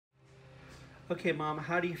Okay, Mom,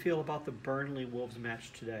 how do you feel about the Burnley Wolves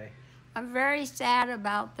match today? I'm very sad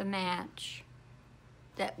about the match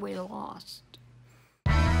that we lost.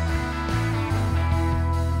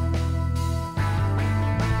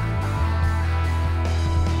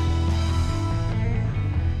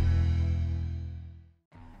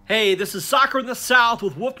 Hey, this is Soccer in the South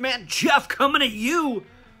with Wolfman Jeff coming at you.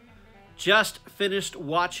 Just finished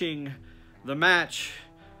watching the match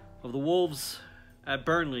of the Wolves at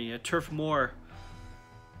Burnley at Turf Moor.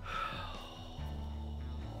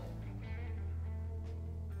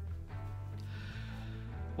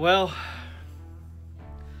 Well,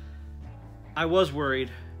 I was worried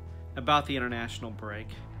about the international break.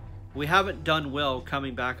 We haven't done well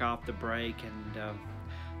coming back off the break, and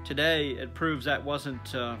today it proves that wasn't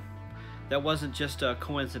just a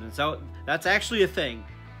coincidence. That's actually a thing,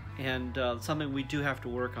 and something we do have to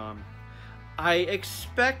work on. I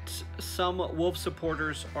expect some Wolves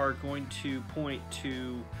supporters are going to point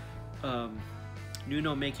to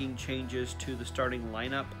Nuno making changes to the starting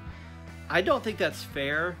lineup. I don't think that's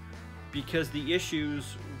fair, because the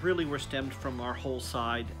issues really were stemmed from our whole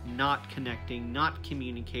side not connecting, not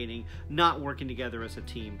communicating, not working together as a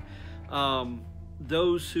team.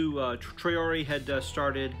 Those who Traore had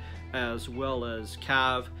started, as well as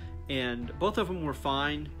Cav, and both of them were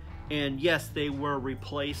fine. And yes, they were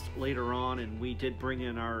replaced later on, and we did bring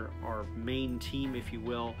in our main team, if you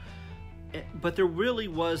will. But there really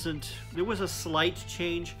wasn't, there was a slight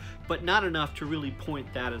change, but not enough to really point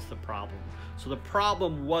that as the problem. So the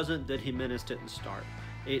problem wasn't that Jimenez didn't start.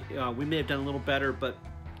 We may have done a little better, but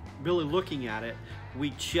really looking at it,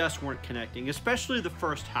 we just weren't connecting, especially the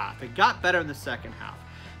first half. It got better in the second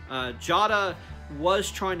half. Jota was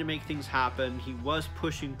trying to make things happen. He was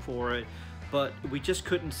pushing for it, but we just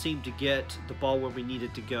couldn't seem to get the ball where we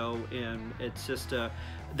needed to go, and it's just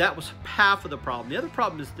that was half of the problem. The other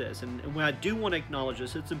problem is this, and when I do want to acknowledge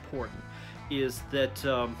this, it's important, is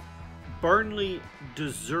that Burnley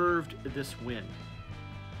deserved this win.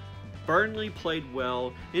 Burnley played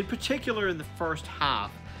well, in particular in the first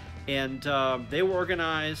half, and they were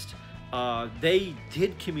organized. They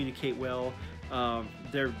did communicate well.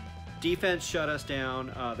 Their defense shut us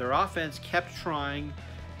down. Their offense kept trying,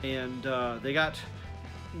 and they got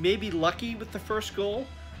maybe lucky with the first goal,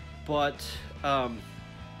 but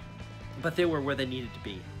they were where they needed to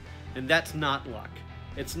be, and that's not luck.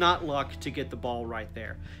 It's not luck to get the ball right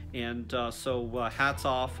there, and so hats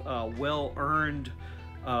off, well-earned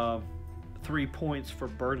 3 points for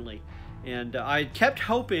Burnley. And I kept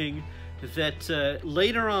hoping that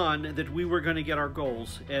later on that we were going to get our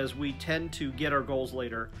goals, as we tend to get our goals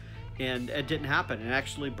later, and it didn't happen. And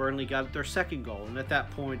actually Burnley got their second goal, and at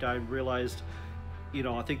that point I realized,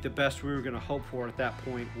 I think the best we were going to hope for at that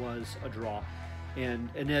point was a draw, and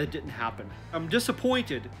it didn't happen. I'm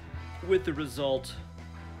disappointed with the result,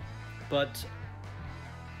 but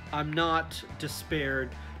I'm not despaired.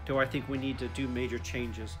 Do I think we need to do major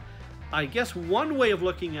changes? I guess one way of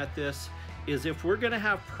looking at this is, if we're going to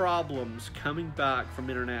have problems coming back from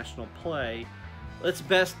international play, it's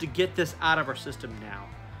best to get this out of our system now,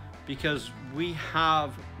 because we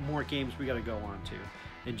have more games we got to go on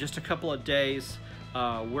to. In just a couple of days,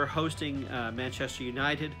 we're hosting Manchester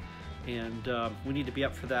United, and we need to be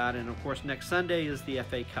up for that. And of course, next Sunday is the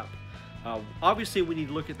FA Cup. Obviously, we need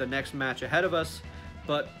to look at the next match ahead of us,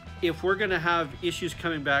 but if we're going to have issues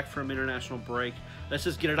coming back from international break, let's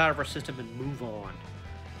just get it out of our system and move on.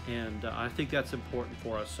 And I think that's important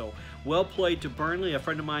for us. So, well played to Burnley. A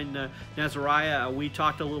friend of mine, Nazariah, we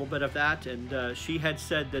talked a little bit of that, and she had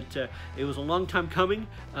said that it was a long time coming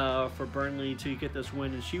for Burnley to get this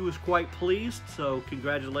win, and she was quite pleased. So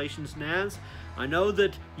congratulations, Naz. I know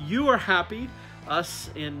that you are happy.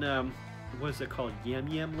 Us in, what is it called, Yam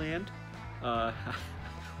Yam Land?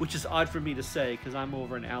 Which is odd for me to say, because I'm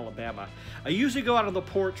over in Alabama. I usually go out on the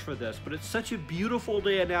porch for this, but it's such a beautiful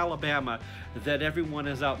day in Alabama that everyone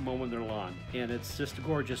is out mowing their lawn, and it's just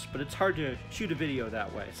gorgeous, but it's hard to shoot a video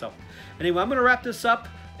that way. So anyway, I'm going to wrap this up,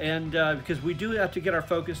 and because we do have to get our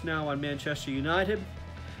focus now on Manchester United.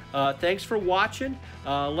 Thanks for watching.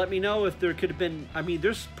 Let me know if there could have been,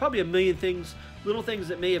 there's probably a million things, little things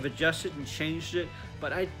that may have adjusted and changed it,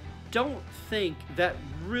 but I don't think that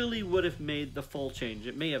really would have made the full change.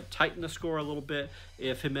 It may have tightened the score a little bit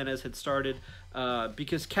if Jimenez had started,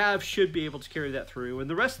 because Cav should be able to carry that through. And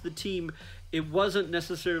the rest of the team, it wasn't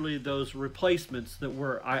necessarily those replacements that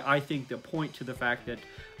were, I think, that point to the fact that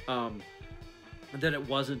that it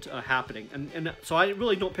wasn't happening. And so I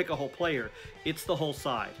really don't pick a whole player. It's the whole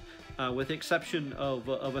side, with the exception of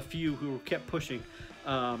a few who kept pushing.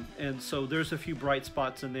 And so there's a few bright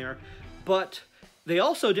spots in there. But they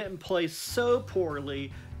also didn't play so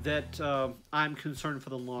poorly that I'm concerned for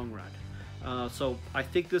the long run. So I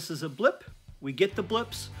think this is a blip. We get the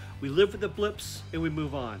blips, we live with the blips, and we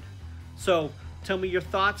move on. So tell me your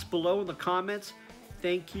thoughts below in the comments.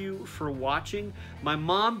 Thank you for watching. My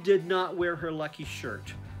mom did not wear her lucky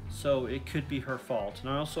shirt, so it could be her fault. And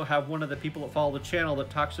I also have one of the people that follow the channel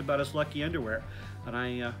that talks about his lucky underwear, and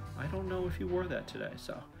I don't know if he wore that today.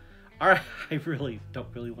 So, all right, I really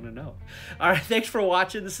don't want to know. All right, thanks for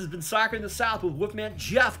watching. This has been Soccer in the South with Wolfman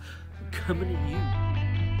Jeff, coming at you.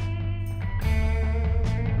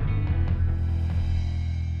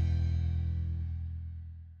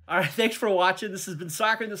 All right, thanks for watching. This has been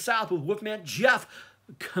Soccer in the South with Wolfman Jeff,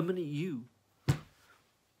 coming at you.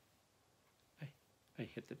 I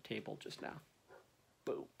hit the table just now.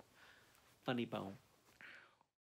 Boom. Funny bone.